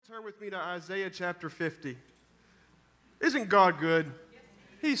turn with me to Isaiah chapter 50. Isn't God good?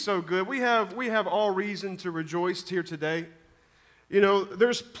 He's so good. We have all reason to rejoice here today. You know,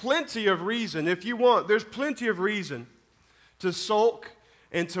 there's plenty of reason. If you want, there's plenty of reason to sulk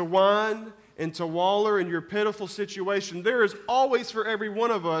and to whine and to waller in your pitiful situation. There is always for every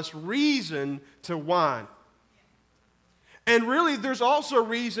one of us reason to whine. And really, there's also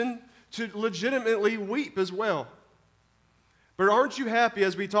reason to legitimately weep as well. But aren't you happy,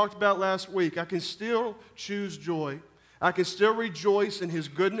 as we talked about last week, I can still choose joy. I can still rejoice in His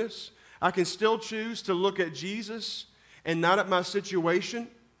goodness. I can still choose to look at Jesus and not at my situation.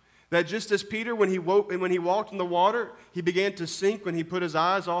 That just as Peter, when he walked in the water, he began to sink when he put his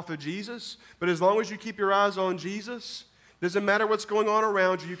eyes off of Jesus. But as long as you keep your eyes on Jesus, doesn't matter what's going on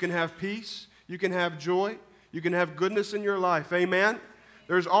around you, you can have peace, you can have joy, you can have goodness in your life. Amen?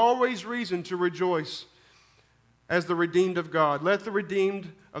 There's always reason to rejoice as the redeemed of God. Let the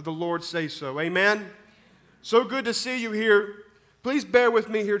redeemed of the Lord say so. Amen? So good to see you here. Please bear with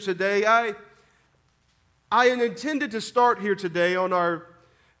me here today. I intended to start here today on our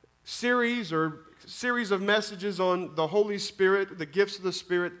series of messages on the Holy Spirit, the gifts of the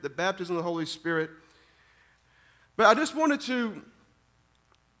Spirit, the baptism of the Holy Spirit. But I just wanted to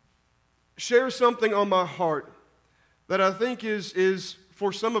share something on my heart that I think is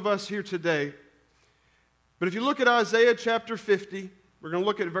for some of us here today. But if you look at Isaiah chapter 50, we're going to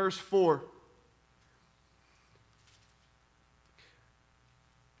look at verse 4.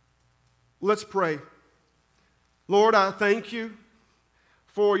 Let's pray. Lord, I thank you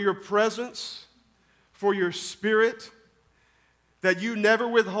for your presence, for your Spirit, that you never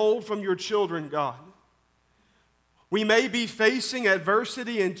withhold from your children, God. We may be facing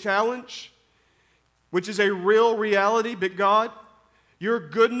adversity and challenge, which is a real reality, but God, your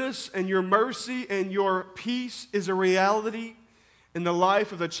goodness and your mercy and your peace is a reality in the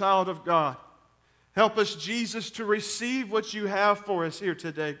life of the child of God. Help us, Jesus, to receive what you have for us here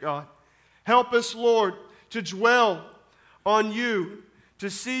today, God. Help us, Lord, to dwell on you, to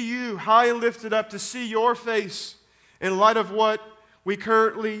see you high and lifted up, to see your face in light of what we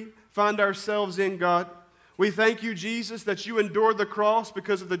currently find ourselves in, God. We thank you, Jesus, that you endured the cross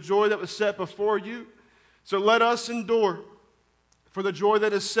because of the joy that was set before you. So let us endure for the joy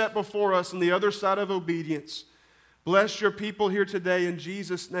that is set before us on the other side of obedience. Bless your people here today in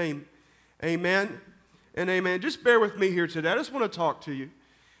Jesus' name. Amen and amen. Just bear with me here today. I just want to talk to you.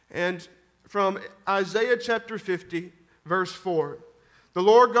 And from Isaiah chapter 50, verse 4. The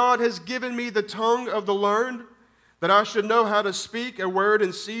Lord God has given me the tongue of the learned, that I should know how to speak a word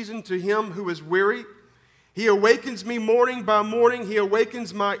in season to him who is weary. He awakens me morning by morning. He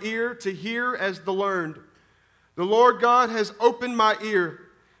awakens my ear to hear as the learned. The Lord God has opened my ear,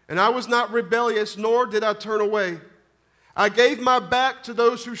 and I was not rebellious, nor did I turn away. I gave my back to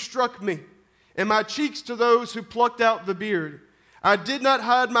those who struck me, and my cheeks to those who plucked out the beard. I did not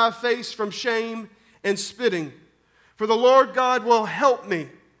hide my face from shame and spitting, for the Lord God will help me.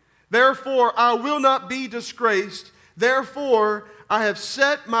 Therefore I will not be disgraced. Therefore I have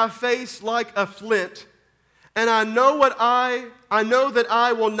set my face like a flint, and I know that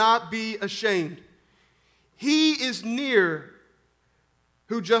I will not be ashamed. He is near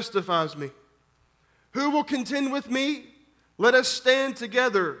who justifies me. Who will contend with me? Let us stand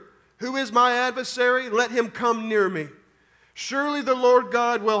together. Who is my adversary? Let him come near me. Surely the Lord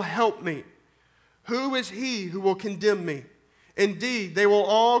God will help me. Who is he who will condemn me? Indeed, they will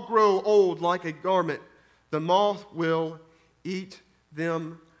all grow old like a garment. The moth will eat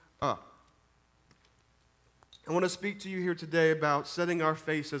them up. I want to speak to you here today about setting our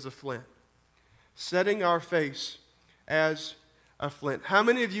face as a flint. Setting our face as a flint. How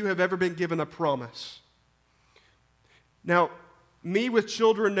many of you have ever been given a promise? Now, me with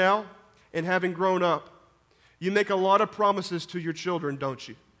children now and having grown up, you make a lot of promises to your children, don't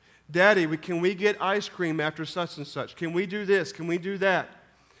you? Daddy, can we get ice cream after such and such? Can we do this? Can we do that?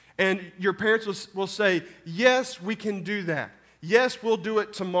 And your parents will say, yes, we can do that. Yes, we'll do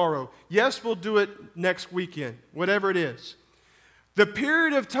it tomorrow. Yes, we'll do it next weekend, whatever it is. The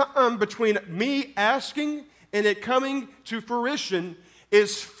period of time between me asking and it coming to fruition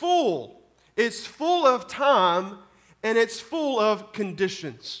is full. It's full of time and it's full of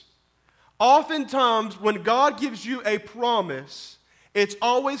conditions. Oftentimes, when God gives you a promise, it's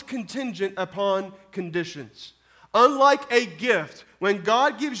always contingent upon conditions. Unlike a gift, when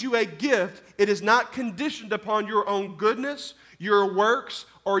God gives you a gift, it is not conditioned upon your own goodness, your works,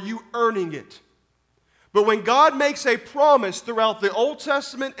 or you earning it. But when God makes a promise throughout the Old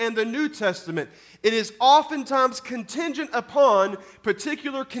Testament and the New Testament, it is oftentimes contingent upon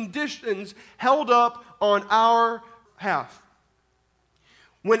particular conditions held up on our behalf.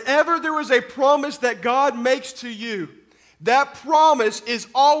 Whenever there is a promise that God makes to you, that promise is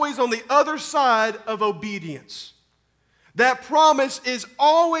always on the other side of obedience. That promise is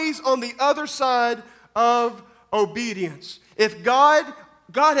always on the other side of obedience. If God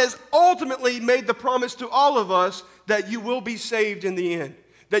has ultimately made the promise to all of us that you will be saved in the end,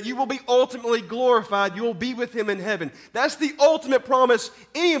 that you will be ultimately glorified, you will be with Him in heaven. That's the ultimate promise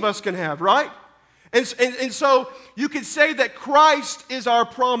any of us can have, right? And so you could say that Christ is our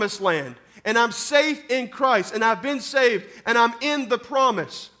promised land, and I'm safe in Christ, and I've been saved, and I'm in the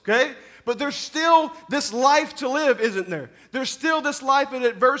promise, okay? But there's still this life to live, isn't there? There's still this life of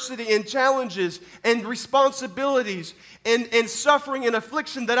adversity and challenges and responsibilities and suffering and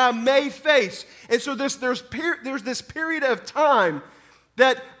affliction that I may face. And so there's this period of time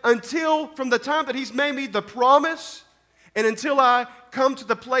that from the time that He's made me the promise and until I come to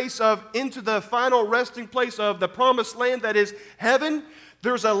the place into the final resting place of the promised land that is heaven,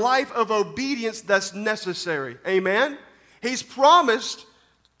 there's a life of obedience that's necessary. Amen? He's promised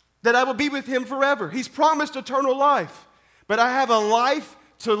that I will be with Him forever. He's promised eternal life. But I have a life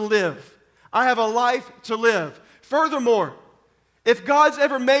to live. I have a life to live. Furthermore, if God's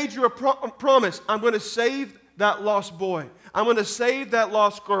ever made you a promise, I'm going to save that lost boy. I'm going to save that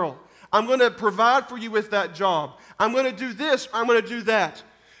lost girl. I'm going to provide for you with that job. I'm going to do this. I'm going to do that.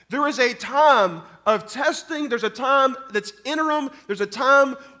 There is a time of testing. There's a time that's interim. There's a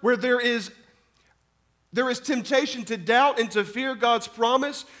time where there is temptation to doubt and to fear God's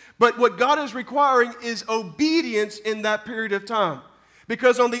promise. But what God is requiring is obedience in that period of time.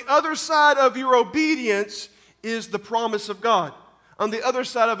 Because on the other side of your obedience is the promise of God. On the other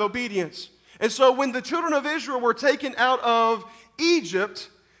side of obedience. And so when the children of Israel were taken out of Egypt,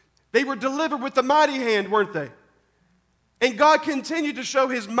 they were delivered with the mighty hand, weren't they? And God continued to show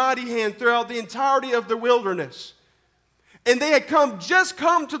His mighty hand throughout the entirety of the wilderness. And they had just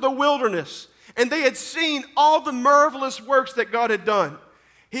come to the wilderness, and they had seen all the marvelous works that God had done.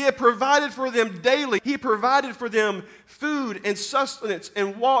 He had provided for them daily. He provided for them food and sustenance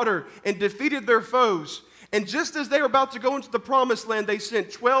and water and defeated their foes. And just as they were about to go into the promised land, they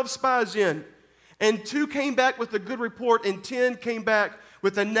sent 12 spies in. And 2 came back with a good report, and 10 came back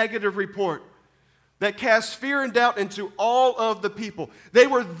with a negative report that cast fear and doubt into all of the people. They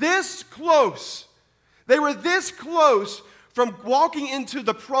were this close. They were this close from walking into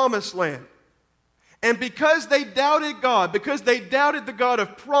the promised land. And because they doubted God, because they doubted the God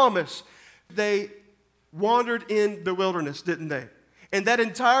of promise, they wandered in the wilderness, didn't they? And that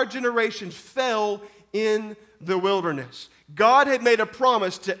entire generation fell in the wilderness. God had made a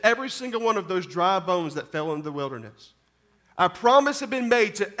promise to every single one of those dry bones that fell in the wilderness. A promise had been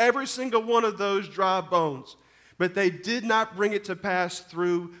made to every single one of those dry bones, but they did not bring it to pass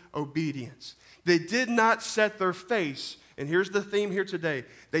through obedience. They did not set their face, and here's the theme here today,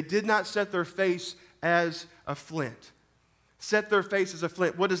 they did not set their face as a flint. Set their face as a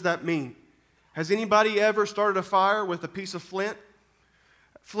flint. What does that mean? Has anybody ever started a fire with a piece of flint?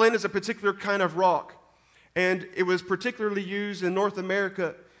 Flint is a particular kind of rock, and it was particularly used in North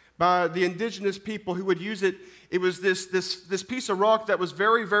America by the indigenous people who would use it. It was this piece of rock that was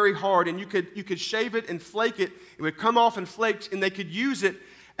very, very hard, and you could shave it and flake it. It would come off in flakes, and they could use it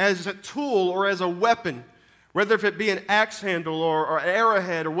as a tool or as a weapon, whether if it be an axe handle or an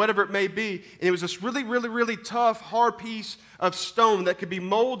arrowhead or whatever it may be. And it was this really, really, really tough, hard piece of stone that could be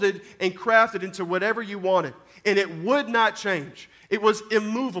molded and crafted into whatever you wanted. And it would not change. It was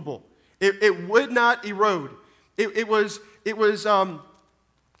immovable. It would not erode. It was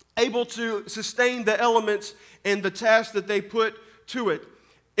able to sustain the elements and the task that they put to it.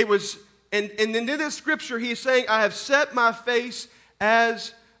 It was, and in this scripture, he is saying, I have set my face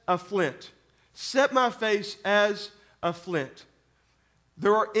as a flint. Set my face as a flint.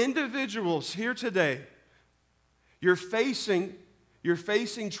 There are individuals here today, you're facing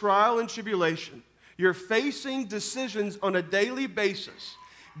trial and tribulation. You're facing decisions on a daily basis.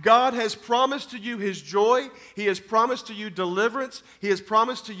 God has promised to you His joy. He has promised to you deliverance. He has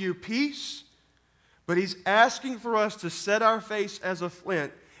promised to you peace. But He's asking for us to set our face as a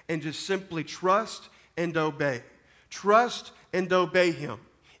flint and just simply trust and obey. Trust and obey Him.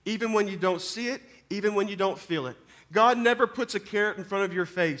 Even when you don't see it, even when you don't feel it. God never puts a carrot in front of your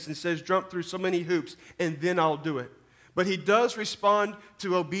face and says, jump through so many hoops and then I'll do it. But He does respond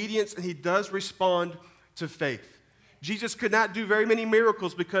to obedience, and He does respond to faith. Jesus could not do very many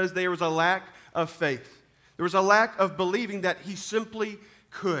miracles because there was a lack of faith. There was a lack of believing that He simply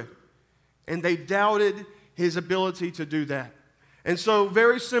could. And they doubted His ability to do that. And so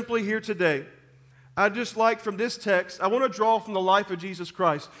very simply here today, I'd just like from this text, I want to draw from the life of Jesus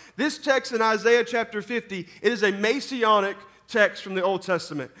Christ. This text in Isaiah chapter 50, it is a messianic text from the Old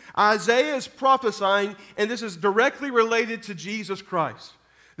Testament. Isaiah is prophesying, and this is directly related to Jesus Christ.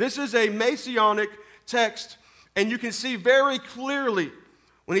 This is a messianic text, and you can see very clearly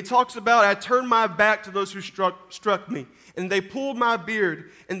when he talks about, I turned my back to those who struck me, and they pulled my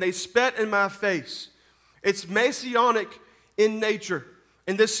beard, and they spat in my face. It's messianic in nature,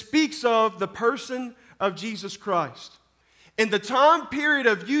 and this speaks of the person of Jesus Christ. In the time period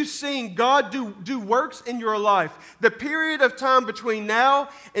of you seeing God do works in your life, the period of time between now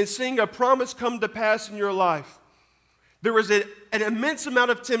and seeing a promise come to pass in your life, there is an immense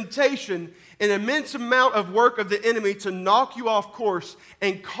amount of temptation, an immense amount of work of the enemy to knock you off course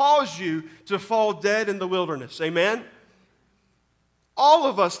and cause you to fall dead in the wilderness. Amen? All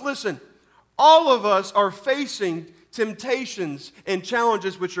of us, listen, all of us are facing temptations and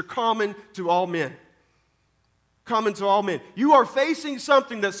challenges which are common to all men. Common to all men. You are facing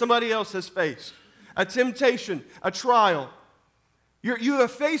something that somebody else has faced. A temptation, a trial. You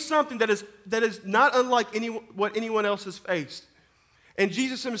have faced something that is not unlike what anyone else has faced. And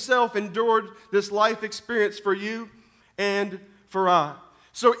Jesus himself endured this life experience for you and for I.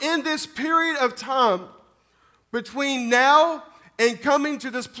 So in this period of time between now and coming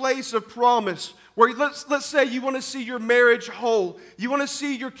to this place of promise, where let's say you want to see your marriage whole, you want to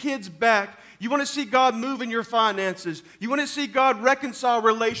see your kids back, you want to see God move in your finances, you want to see God reconcile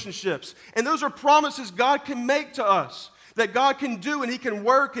relationships, and those are promises God can make to us, that God can do, and he can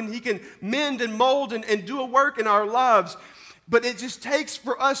work, and he can mend and mold and do a work in our lives. But it just takes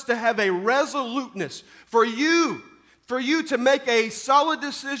for us to have a resoluteness, for you to make a solid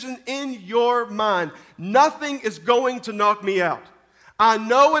decision in your mind. Nothing is going to knock me out. I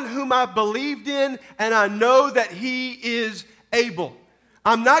know in whom I believed in, and I know that he is able.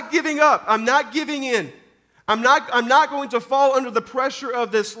 I'm not giving up. I'm not giving in. I'm not going to fall under the pressure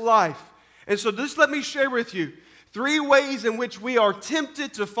of this life. And so just let me share with you 3 ways in which we are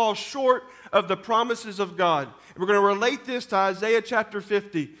tempted to fall short of the promises of God. And we're going to relate this to Isaiah chapter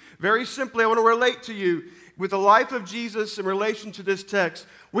 50. Very simply, I want to relate to you with the life of Jesus in relation to this text.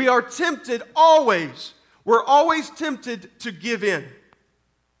 We are tempted always. We're always tempted to give in.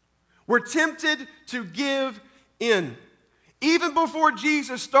 We're tempted to give in. Even before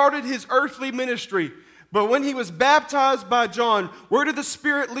Jesus started his earthly ministry, but when he was baptized by John, where did the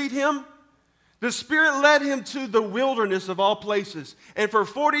Spirit lead him? The Spirit led him to the wilderness of all places. And for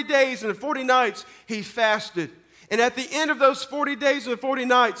 40 days and 40 nights, he fasted. And at the end of those 40 days and 40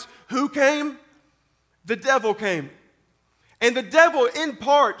 nights, who came? The devil came. And the devil, in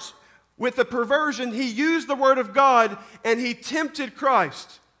parts, with the perversion, he used the word of God and he tempted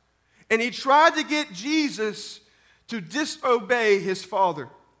Christ. And he tried to get Jesus to disobey his Father.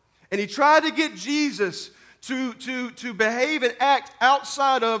 And he tried to get Jesus to behave and act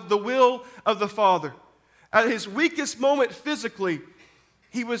outside of the will of the Father. At his weakest moment physically,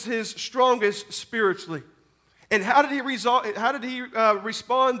 he was his strongest spiritually. And how did he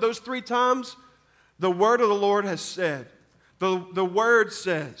respond those 3 times? The word of the Lord has said. The word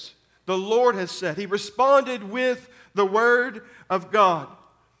says. The Lord has said. He responded with the word of God.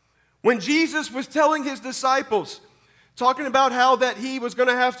 When Jesus was telling his disciples, talking about how that he was going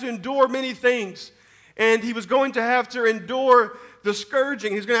to have to endure many things, and he was going to have to endure the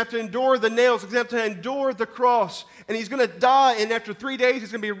scourging, he's going to have to endure the nails, he's going to have to endure the cross, and he's going to die, and after 3 days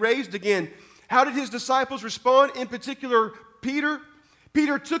he's going to be raised again. How did his disciples respond? In particular, Peter.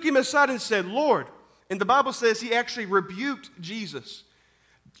 Peter took him aside and said, Lord, and the Bible says he actually rebuked Jesus.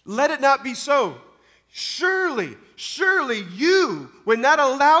 Let it not be so. Surely you would not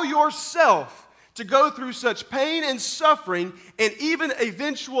allow yourself to go through such pain and suffering and even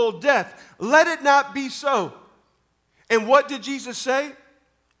eventual death. Let it not be so. And what did Jesus say?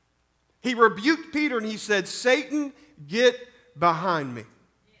 He rebuked Peter and he said, Satan, get behind me.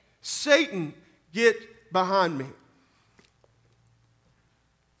 Satan, get behind me.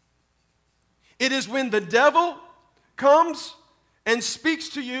 It is when the devil comes and speaks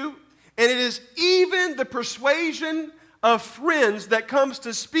to you, and it is even the persuasion of friends that comes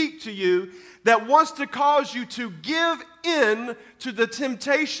to speak to you that wants to cause you to give in to the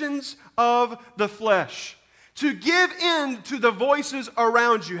temptations of the flesh, to give in to the voices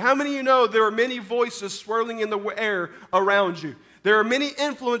around you. How many of you know there are many voices swirling in the air around you? There are many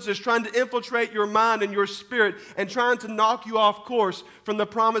influences trying to infiltrate your mind and your spirit and trying to knock you off course from the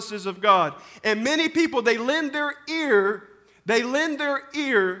promises of God. And many people, they lend their ear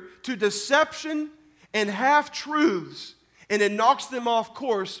to deception and half-truths, and it knocks them off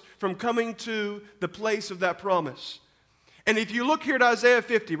course from coming to the place of that promise. And if you look here at Isaiah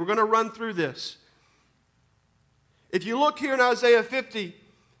 50, we're going to run through this. If you look here in Isaiah 50,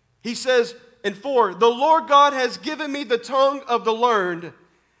 he says, and 4, the Lord God has given me the tongue of the learned,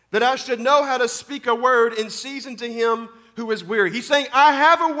 that I should know how to speak a word in season to him who is weary. He's saying, I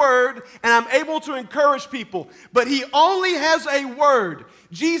have a word and I'm able to encourage people, but he only has a word.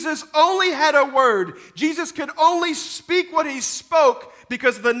 Jesus only had a word. Jesus could only speak what he spoke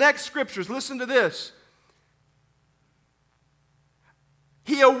because of the next scriptures. Listen to this.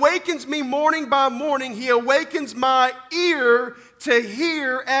 He awakens me morning by morning. He awakens my ear to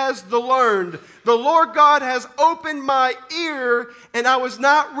hear as the learned. The Lord God has opened my ear, and I was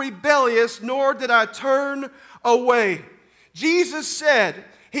not rebellious, nor did I turn away. Jesus said,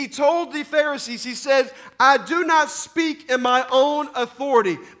 he told the Pharisees, he said, I do not speak in my own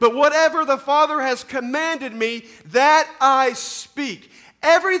authority, but whatever the Father has commanded me, that I speak.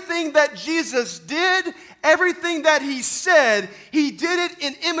 Everything that Jesus did, everything that he said, he did it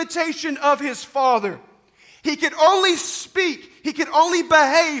in imitation of his Father. He could only speak, he could only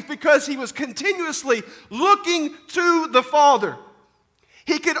behave because he was continuously looking to the Father.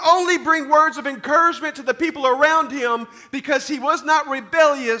 He could only bring words of encouragement to the people around him because he was not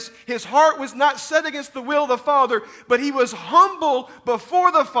rebellious. His heart was not set against the will of the Father, but he was humble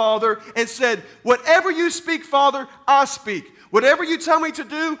before the Father and said, whatever you speak, Father, I speak. Whatever you tell me to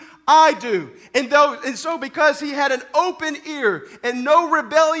do, I do. And so because he had an open ear and no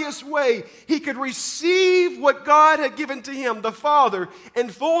rebellious way, he could receive what God had given to him, the Father, in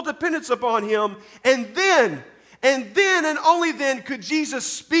full dependence upon him. And then and only then could Jesus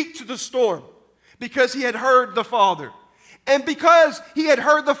speak to the storm because he had heard the Father. And because he had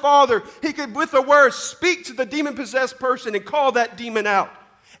heard the Father, he could with a word speak to the demon-possessed person and call that demon out.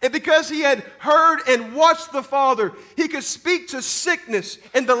 And because he had heard and watched the Father, he could speak to sickness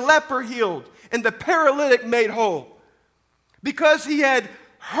and the leper healed and the paralytic made whole. Because he had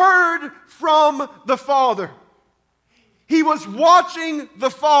heard from the Father, he was watching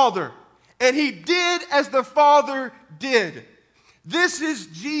the Father, and he did as the Father did. This is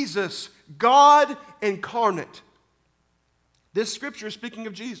Jesus, God incarnate. This scripture is speaking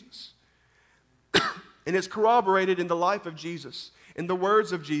of Jesus. And it's corroborated in the life of Jesus, in the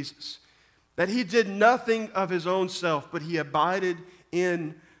words of Jesus, that he did nothing of his own self, but he abided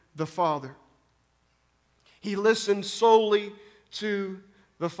in the Father. He listened solely to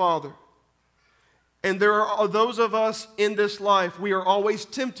the Father. And there are those of us in this life, we are always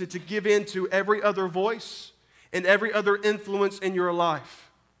tempted to give in to every other voice and every other influence in your life.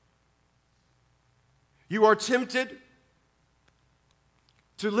 You are tempted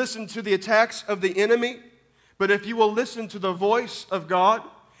to listen to the attacks of the enemy, but if you will listen to the voice of God,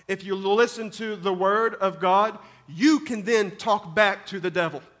 if you listen to the word of God, you can then talk back to the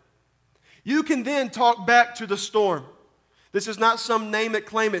devil. You can then talk back to the storm. This is not some name it,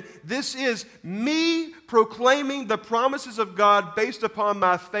 claim it. This is me proclaiming the promises of God based upon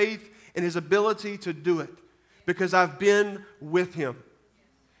my faith in his ability to do it because I've been with him.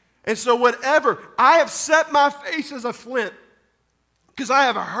 And so whatever, I have set my face as a flint because I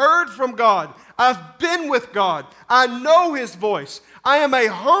have heard from God. I've been with God. I know his voice. I am a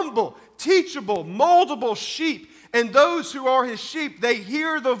humble, teachable, moldable sheep. And those who are his sheep, they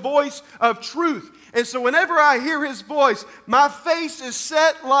hear the voice of truth. And so whenever I hear his voice, my face is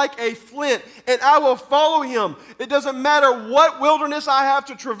set like a flint, and I will follow him. It doesn't matter what wilderness I have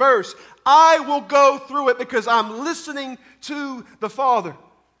to traverse. I will go through it because I'm listening to the Father.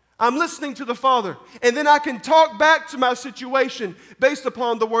 I'm listening to the Father. And then I can talk back to my situation based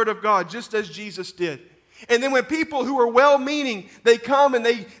upon the Word of God, just as Jesus did. And then when people who are well-meaning, they come and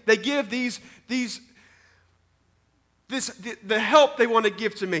they give the help they want to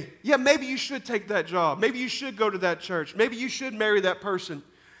give to me. Yeah, maybe you should take that job. Maybe you should go to that church. Maybe you should marry that person.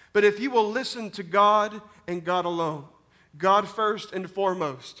 But if you will listen to God and God alone, God first and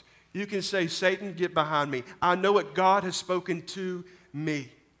foremost, you can say, Satan, get behind me. I know what God has spoken to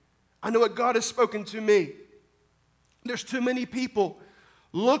me. I know what God has spoken to me. There's too many people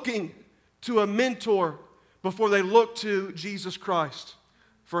looking to a mentor before they look to Jesus Christ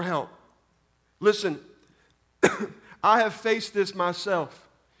for help. Listen, I have faced this myself.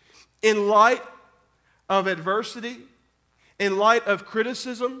 In light of adversity, in light of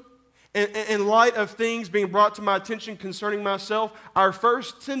criticism, in light of things being brought to my attention concerning myself, our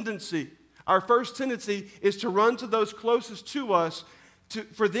first tendency is to run to those closest to us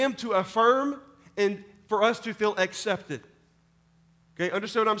for them to affirm and for us to feel accepted. Okay,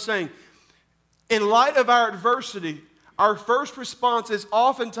 understand what I'm saying? In light of our adversity, our first response is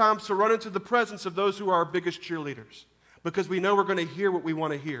oftentimes to run into the presence of those who are our biggest cheerleaders because we know we're going to hear what we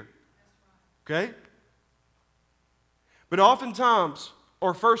want to hear. Okay? But oftentimes,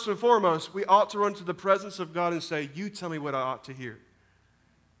 or first and foremost, we ought to run to the presence of God and say, you tell me what I ought to hear.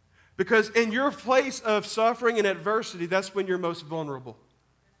 Because in your place of suffering and adversity, that's when you're most vulnerable.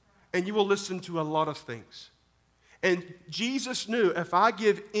 And you will listen to a lot of things. And Jesus knew, if I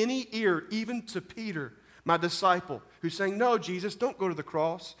give any ear, even to Peter, my disciple, who's saying, no, Jesus, don't go to the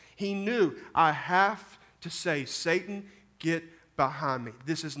cross. He knew, I have to say, Satan, get behind me.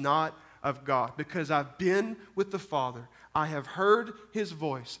 This is not of God. Because I've been with the Father. I have heard His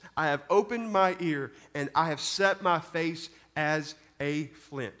voice. I have opened my ear, and I have set my face as a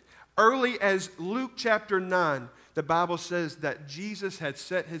flint. Early as Luke chapter 9, the Bible says that Jesus had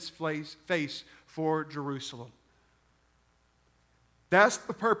set His face for Jerusalem. That's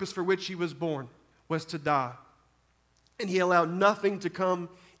the purpose for which He was born, was to die. And He allowed nothing to come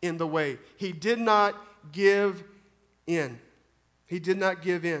in the way. He did not give in. He did not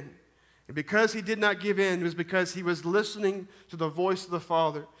give in. And because He did not give in, it was because He was listening to the voice of the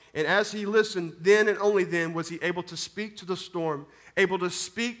Father. And as He listened, then and only then was He able to speak to the storm, able to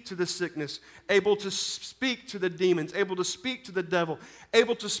speak to the sickness, able to speak to the demons, able to speak to the devil,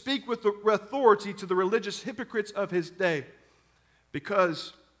 able to speak with authority to the religious hypocrites of His day,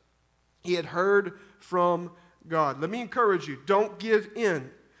 because He had heard from God. Let me encourage you, don't give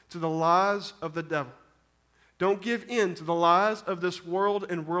in to the lies of the devil. Don't give in to the lies of this world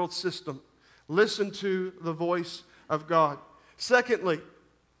and world system. Listen to the voice of God. Secondly,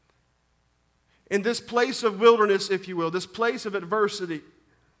 in this place of wilderness, if you will, this place of adversity,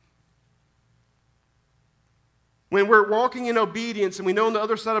 when we're walking in obedience and we know on the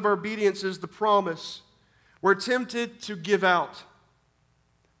other side of our obedience is the promise, we're tempted to give out.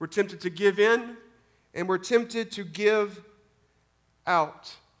 We're tempted to give in, and we're tempted to give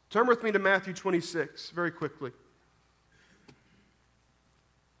out. Turn with me to Matthew 26 very quickly.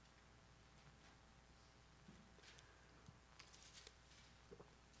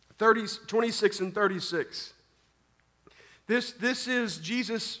 Verse 26 and 36. This is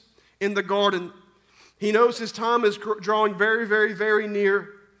Jesus in the garden. He knows His time is drawing very, very, very near.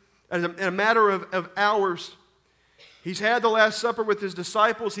 In a matter of hours, He's had the Last Supper with His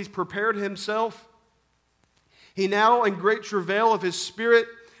disciples. He's prepared Himself. He now, in great travail of His spirit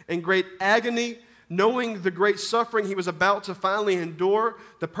and great agony, knowing the great suffering He was about to finally endure,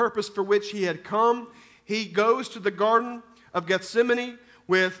 the purpose for which He had come, He goes to the Garden of Gethsemane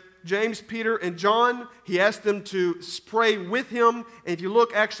with James, Peter, and John. He asked them to pray with Him. And if you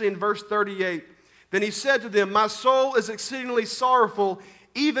look actually in verse 38, then He said to them, my soul is exceedingly sorrowful,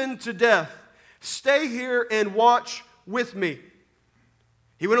 even to death. Stay here and watch with me.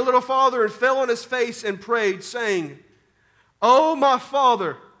 He went a little farther and fell on His face and prayed, saying, Oh, my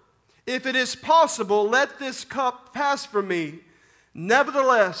Father, if it is possible, let this cup pass from me.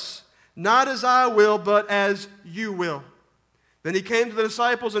 Nevertheless, not as I will, but as You will. Then He came to the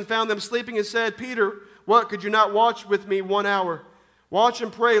disciples and found them sleeping and said, Peter, what, could you not watch with me 1 hour? Watch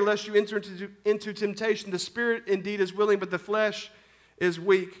and pray lest you enter into temptation. The spirit indeed is willing, but the flesh is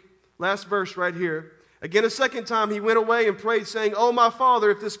weak. Last verse right here. Again, a second time He went away and prayed, saying, Oh, my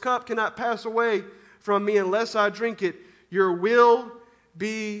Father, if this cup cannot pass away from me unless I drink it, Your will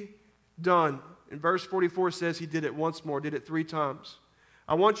be done. And verse 44 says He did it once more, did it 3 times.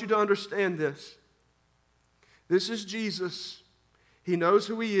 I want you to understand this. This is Jesus. He knows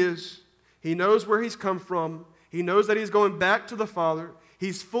who He is. He knows where He's come from. He knows that He's going back to the Father.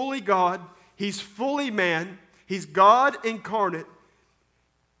 He's fully God. He's fully man. He's God incarnate.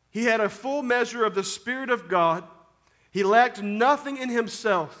 He had a full measure of the Spirit of God. He lacked nothing in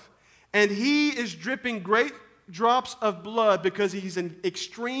Himself. And He is dripping great drops of blood because He's in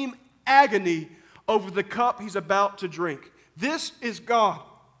extreme agony over the cup He's about to drink. This is God.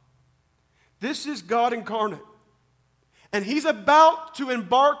 This is God incarnate. And He's about to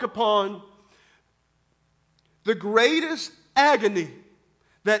embark upon the greatest agony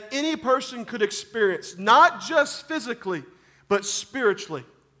that any person could experience, not just physically, but spiritually.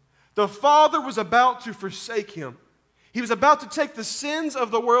 The Father was about to forsake Him. He was about to take the sins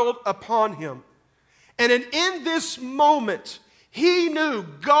of the world upon Him. And in this moment, He knew,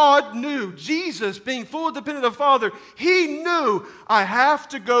 God knew, Jesus being fully dependent on the Father, He knew, I have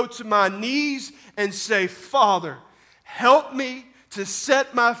to go to my knees and say, Father, help me to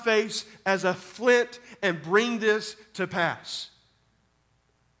set my face as a flint and bring this to pass.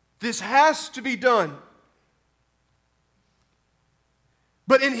 This has to be done.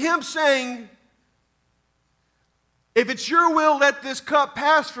 But in Him saying, if it's Your will, let this cup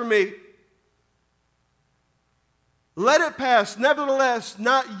pass from me. Let it pass. Nevertheless,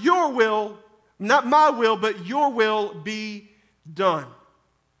 not Your will, not my will, but Your will be done.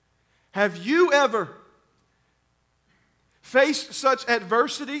 Have you ever faced such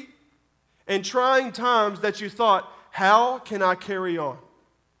adversity and trying times that you thought, how can I carry on?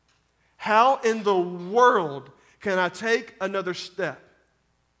 how in the world can I take another step?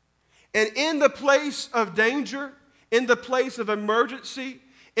 And in the place of danger, in the place of emergency,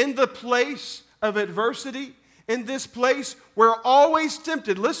 in the place of adversity, in this place, we're always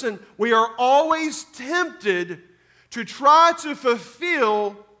tempted. Listen, we are always tempted to try to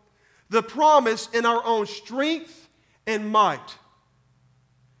fulfill the promise in our own strength and might.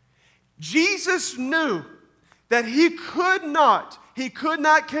 Jesus knew that he could not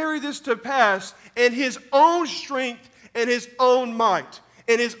carry this to pass in his own strength and his own might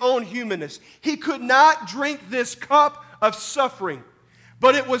and his own humanness. He could not drink this cup of suffering,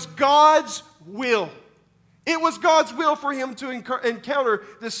 but it was God's will. It was God's will for him to encounter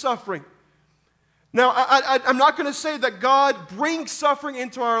this suffering. Now, I'm not going to say that God brings suffering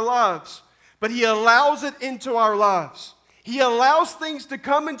into our lives, but he allows it into our lives. He allows things to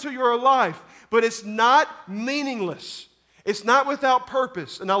come into your life, but it's not meaningless. It's not without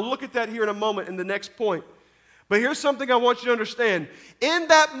purpose. And I'll look at that here in a moment in the next point. But here's something I want you to understand. In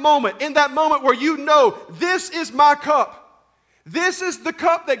that moment where you know, this is my cup. This is the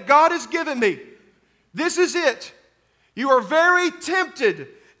cup that God has given me. This is it. You are very tempted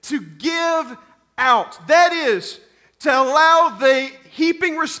to give out. That is, to allow the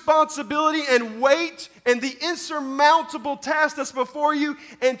heaping responsibility and weight and the insurmountable task that's before you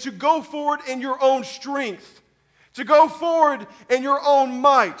and to go forward in your own strength. To go forward in your own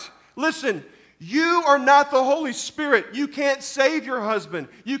might. Listen, you are not the Holy Spirit. You can't save your husband.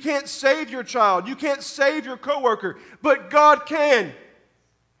 You can't save your child. You can't save your coworker. But God can.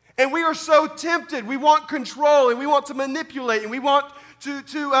 And we are so tempted. We want control and we want to manipulate and we want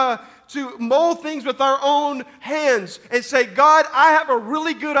to mold things with our own hands and say, God, I have a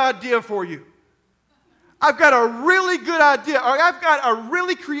really good idea for you. I've got a really good idea, or I've got a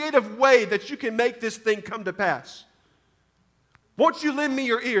really creative way that you can make this thing come to pass. Won't you lend me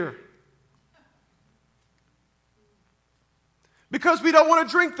your ear? Because we don't want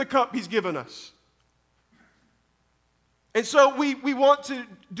to drink the cup he's given us. And so we want to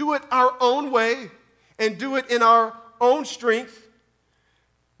do it our own way and do it in our own strength.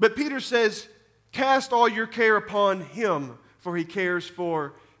 But Peter says, cast all your care upon him, for he cares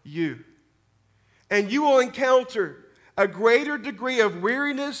for you. And you will encounter a greater degree of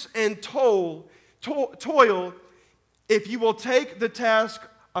weariness and toil if you will take the task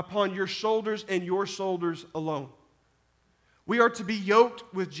upon your shoulders and your shoulders alone. We are to be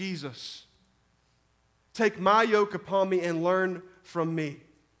yoked with Jesus. Take my yoke upon me and learn from me.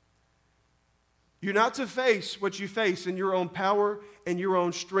 You're not to face what you face in your own power and your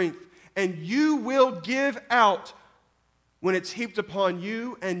own strength. And you will give out when it's heaped upon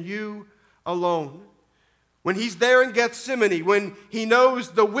you and you alone. When he's there in Gethsemane, when he knows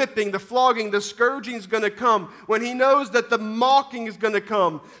the whipping, the flogging, the scourging is going to come, when he knows that the mocking is going to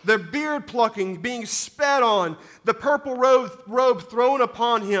come, the beard plucking, being spat on, the purple robe thrown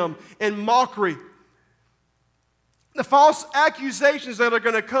upon him in mockery, the false accusations that are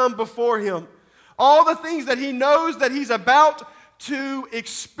going to come before him, all the things that he knows that he's about to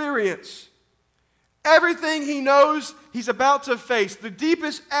experience. Everything he knows he's about to face, the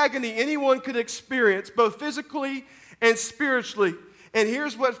deepest agony anyone could experience, both physically and spiritually. And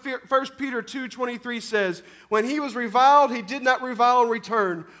here's what 1 Peter 2:23 says. When he was reviled, he did not revile in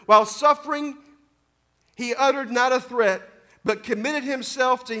return. While suffering, he uttered not a threat, but committed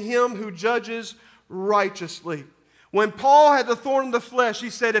himself to him who judges righteously. When Paul had the thorn in the flesh, he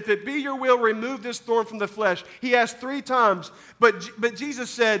said, if it be your will, remove this thorn from the flesh. He asked 3 times, but Jesus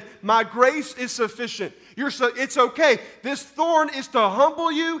said, my grace is sufficient. It's okay. This thorn is to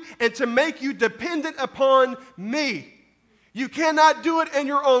humble you and to make you dependent upon me. You cannot do it in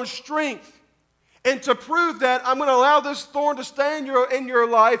your own strength. And to prove that, I'm going to allow this thorn to stay in your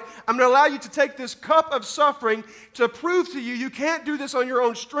life. I'm going to allow you to take this cup of suffering to prove to you you can't do this on your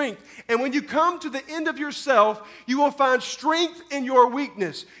own strength. And when you come to the end of yourself, you will find strength in your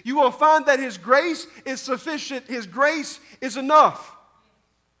weakness. You will find that his grace is sufficient. His grace is enough.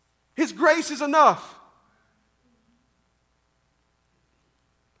 His grace is enough.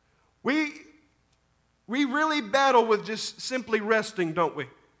 We really battle with just simply resting, don't we?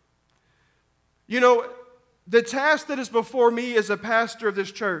 You know, the task that is before me as a pastor of this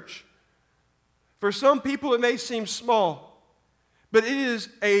church, for some people it may seem small, but it is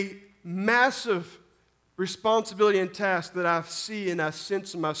a massive responsibility and task that I see and I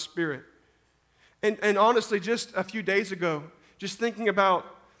sense in my spirit. And honestly, just a few days ago, just thinking about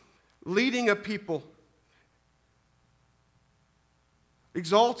leading a people,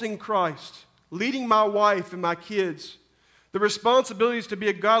 exalting Christ, leading my wife and my kids, the responsibilities to be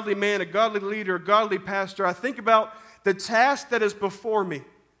a godly man, a godly leader, a godly pastor. I think about the task that is before me.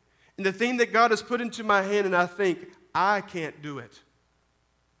 and the thing that God has put into my hand, and I think, I can't do it.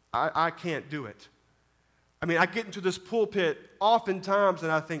 I can't do it. I mean, I get into this pulpit oftentimes,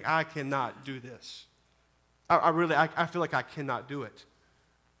 and I think, I cannot do this. I feel like I cannot do it.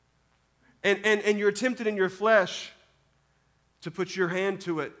 And you're tempted in your flesh to put your hand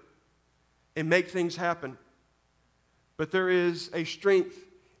to it and make things happen. But there is a strength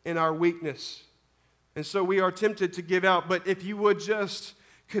in our weakness. And so we are tempted to give out. But if you would just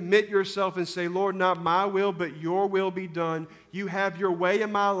commit yourself and say, Lord, not my will, but your will be done. You have your way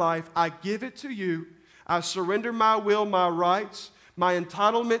in my life. I give it to you. I surrender my will, my rights, my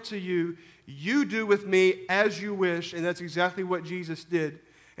entitlement to you. You do with me as you wish. And that's exactly what Jesus did.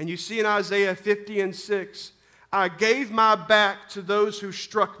 And you see in Isaiah 50:6, I gave my back to those who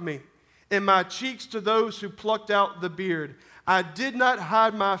struck me, and my cheeks to those who plucked out the beard. I did not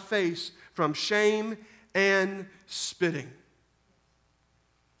hide my face from shame and spitting.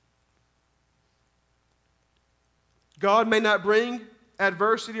 God may not bring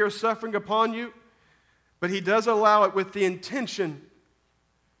adversity or suffering upon you, but He does allow it with the intention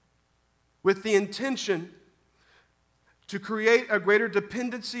to create a greater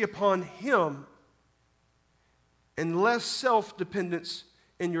dependency upon Him and less self-dependence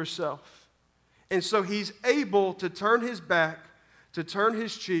in yourself. And so He's able to turn His back, to turn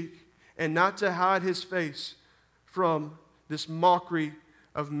His cheek, and not to hide His face from this mockery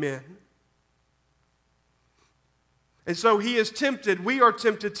of men. And so He is tempted, we are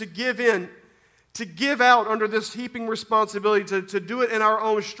tempted to give in, to give out under this heaping responsibility, to do it in our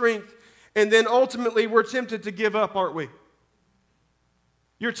own strength. And then ultimately we're tempted to give up, aren't we?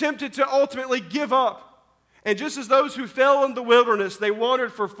 You're tempted to ultimately give up. And just as those who fell in the wilderness, they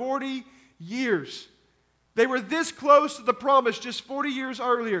wandered for 40 years. They were this close to the promise just 40 years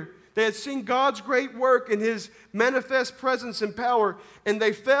earlier. They had seen God's great work and His manifest presence and power, and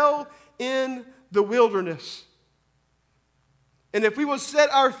they fell in the wilderness. And if we will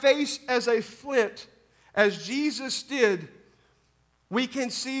set our face as a flint, as Jesus did, we can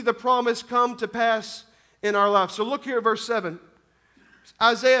see the promise come to pass in our life. So look here at verse 7.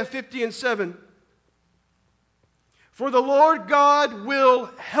 Isaiah 50:7. For the Lord God will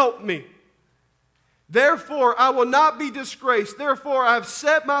help me. Therefore I will not be disgraced. Therefore I have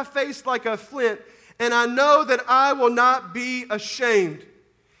set my face like a flint, and I know that I will not be ashamed.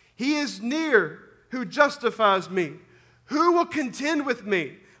 He is near who justifies me. Who will contend with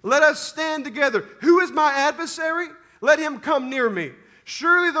me? Let us stand together. Who is my adversary? Let him come near me.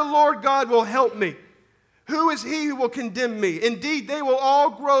 Surely the Lord God will help me. Who is he who will condemn me? Indeed, they will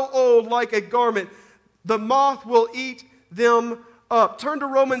all grow old like a garment. The moth will eat them up. Turn to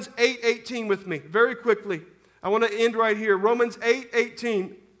Romans 8:18 with me very quickly. I want to end right here. Romans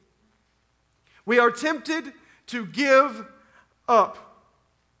 8:18. We are tempted to give up.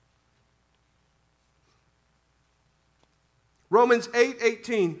 Romans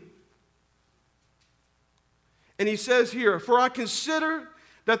 8:18. And he says here, for I consider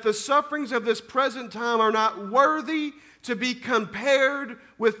that the sufferings of this present time are not worthy to be compared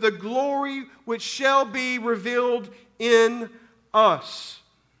with the glory which shall be revealed in us.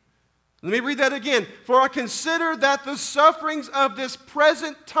 Let me read that again. For I consider that the sufferings of this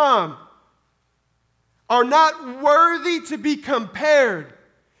present time are not worthy to be compared.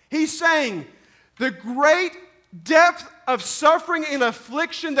 He's saying the great depth of suffering and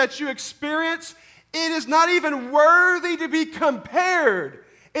affliction that you experience, it is not even worthy to be compared.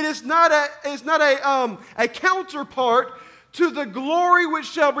 It is not a counterpart to the glory which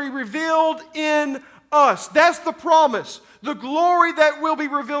shall be revealed in us. That's the promise. The glory that will be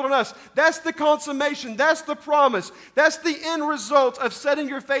revealed in us. That's the consummation. That's the promise. That's the end result of setting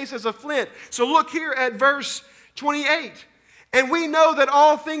your face as a flint. So look here at verse 28. And we know that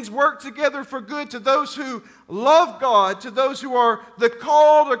all things work together for good to those who love God, to those who are the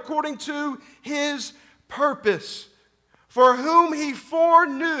called according to His purpose. For whom He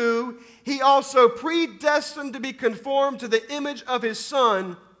foreknew, He also predestined to be conformed to the image of His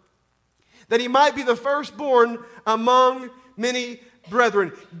Son, that He might be the firstborn among many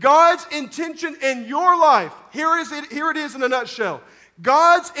brethren. God's intention in your life, here it is in a nutshell.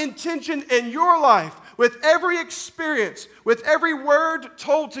 God's intention in your life, with every experience, with every word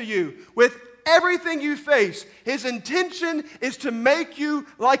told to you, with everything you face, His intention is to make you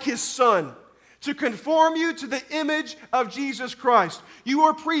like His Son, to conform you to the image of Jesus Christ. You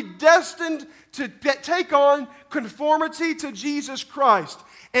are predestined to take on conformity to Jesus Christ.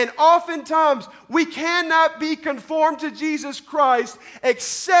 And oftentimes, we cannot be conformed to Jesus Christ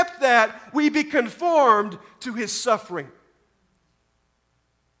except that we be conformed to His suffering.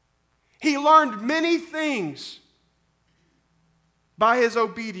 He learned many things by his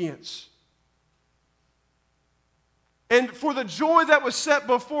obedience. And for the joy that was set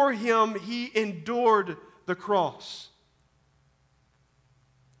before him, he endured the cross.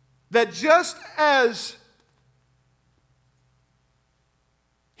 That just as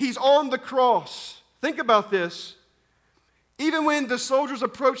he's on the cross, think about this, even when the soldiers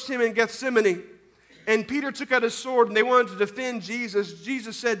approached him in Gethsemane, and Peter took out his sword and they wanted to defend Jesus,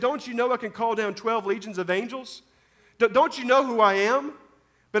 Jesus said, don't you know I can call down 12 legions of angels? Don't you know who I am?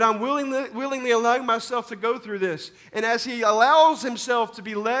 But I'm willingly allowing myself to go through this. And as he allows himself to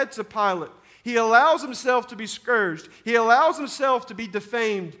be led to Pilate, he allows himself to be scourged, he allows himself to be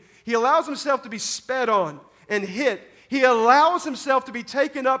defamed, he allows himself to be spat on and hit, he allows himself to be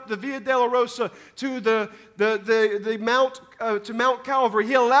taken up the Via Dolorosa to the Mount Calvary.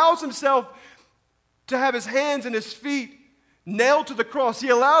 He allows himself to have his hands and his feet nailed to the cross. He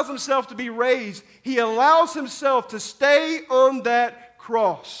allows himself to be raised. He allows himself to stay on that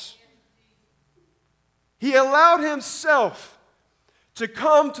cross. He allowed himself to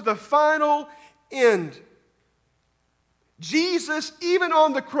come to the final end. Jesus, even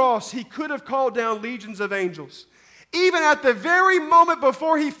on the cross, he could have called down legions of angels. Even at the very moment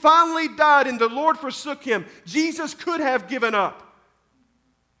before he finally died and the Lord forsook him, Jesus could have given up.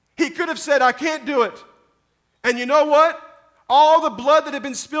 He could have said, I can't do it. And you know what? All the blood that had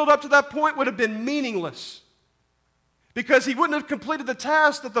been spilled up to that point would have been meaningless, because he wouldn't have completed the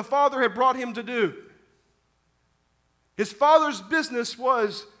task that the Father had brought him to do. His Father's business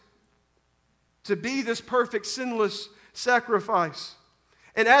was to be this perfect, sinless sacrifice.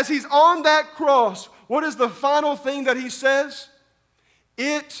 And as he's on that cross, what is the final thing that he says?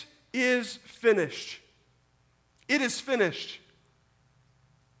 It is finished. It is finished.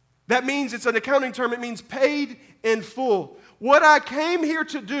 That means, it's an accounting term, it means paid in full. What I came here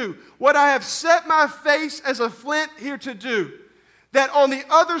to do, what I have set my face as a flint here to do, that on the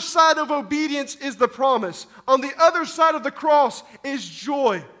other side of obedience is the promise. On the other side of the cross is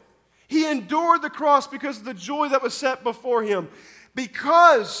joy. He endured the cross because of the joy that was set before him.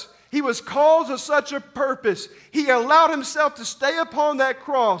 Because he was called to such a purpose, he allowed himself to stay upon that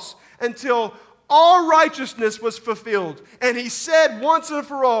cross until all righteousness was fulfilled. And he said once and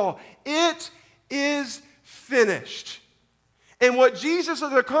for all, it is finished. And what Jesus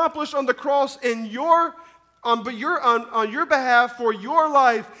has accomplished on the cross on your behalf for your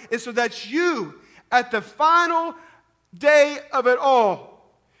life is so that you, at the final day of it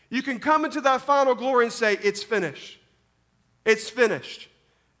all, you can come into that final glory and say, it's finished. It's finished.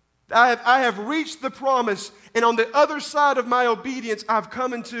 I have reached the promise, and on the other side of my obedience, I've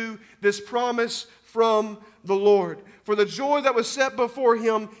come into this promise from the Lord. For the joy that was set before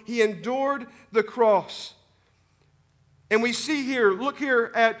him, he endured the cross. And we see here, look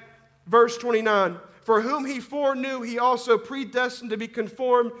here at verse 29. For whom he foreknew, he also predestined to be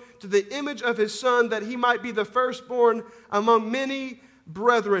conformed to the image of his Son, that he might be the firstborn among many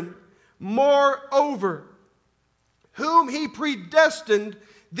brethren. Moreover, whom he predestined,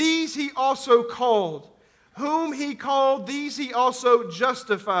 these he also called. Whom he called, these he also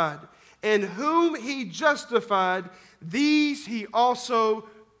justified. And whom he justified, these he also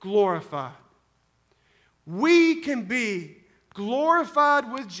glorified. We can be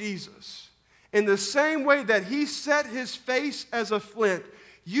glorified with Jesus in the same way that he set his face as a flint.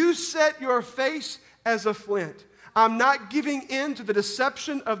 You set your face as a flint. I'm not giving in to the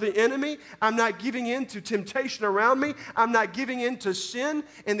deception of the enemy. I'm not giving in to temptation around me. I'm not giving in to sin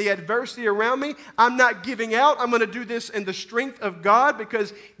and the adversity around me. I'm not giving out. I'm going to do this in the strength of God,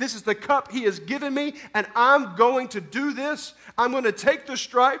 because this is the cup he has given me, and I'm going to do this. I'm going to take the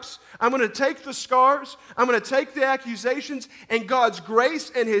stripes. I'm going to take the scars. I'm going to take the accusations and God's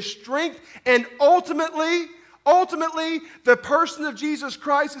grace and his strength, and ultimately, the person of Jesus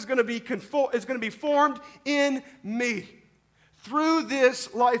Christ is going to be formed in me through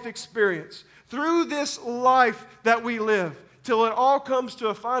this life experience, through this life that we live, till it all comes to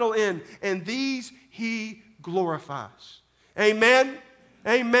a final end. And these he glorifies. Amen.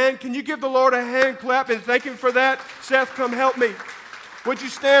 Amen. Can you give the Lord a hand clap and thank him for that? Seth, come help me. Would you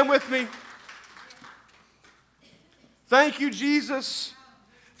stand with me? Thank you, Jesus.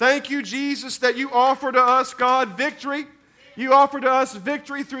 Thank you, Jesus, that you offer to us, God, victory. You offer to us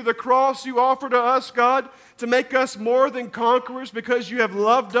victory through the cross. You offer to us, God, to make us more than conquerors because you have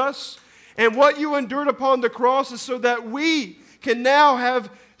loved us. And what you endured upon the cross is so that we can now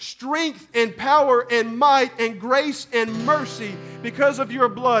have strength and power and might and grace and mercy because of your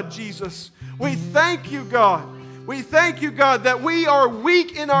blood, Jesus. We thank you, God. We thank you, God, that we are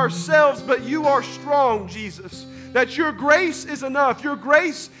weak in ourselves, but you are strong, Jesus. That your grace is enough. Your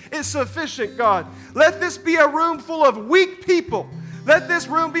grace is sufficient, God. Let this be a room full of weak people Let this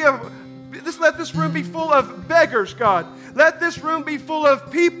room be let this room be full of beggars, God. Let this room be full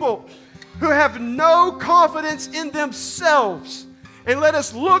of people who have no confidence in themselves. And let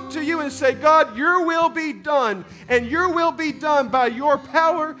us look to you and say, God, your will be done. And your will be done by your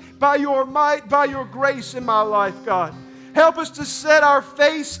power, by your might, by your grace in my life, God. Help us to set our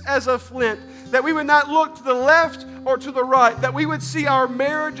face as a flint, that we would not look to the left or to the right, that we would see our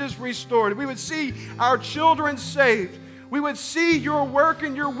marriages restored, we would see our children saved, we would see your work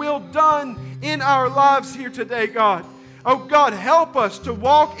and your will done in our lives here today, God. Oh God, help us to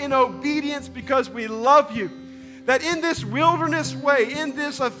walk in obedience because we love you. That in this wilderness way, in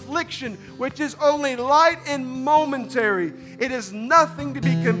this affliction, which is only light and momentary, it is nothing to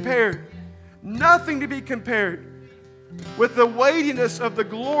be compared with the weightiness of the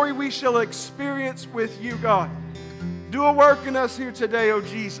glory we shall experience with you, God. Do a work in us here today, oh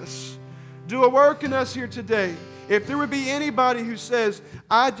Jesus. Do a work in us here today. If there would be anybody who says,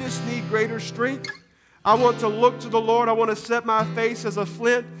 I just need greater strength, I want to look to the Lord, I want to set my face as a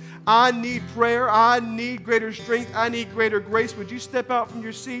flint, I need prayer, I need greater strength, I need greater grace, would you step out from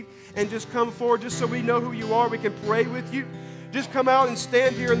your seat and just come forward just so we know who you are, we can pray with you? Just come out and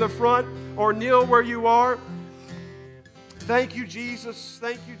stand here in the front or kneel where you are. Thank you, Jesus.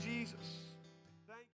 Thank you, Jesus.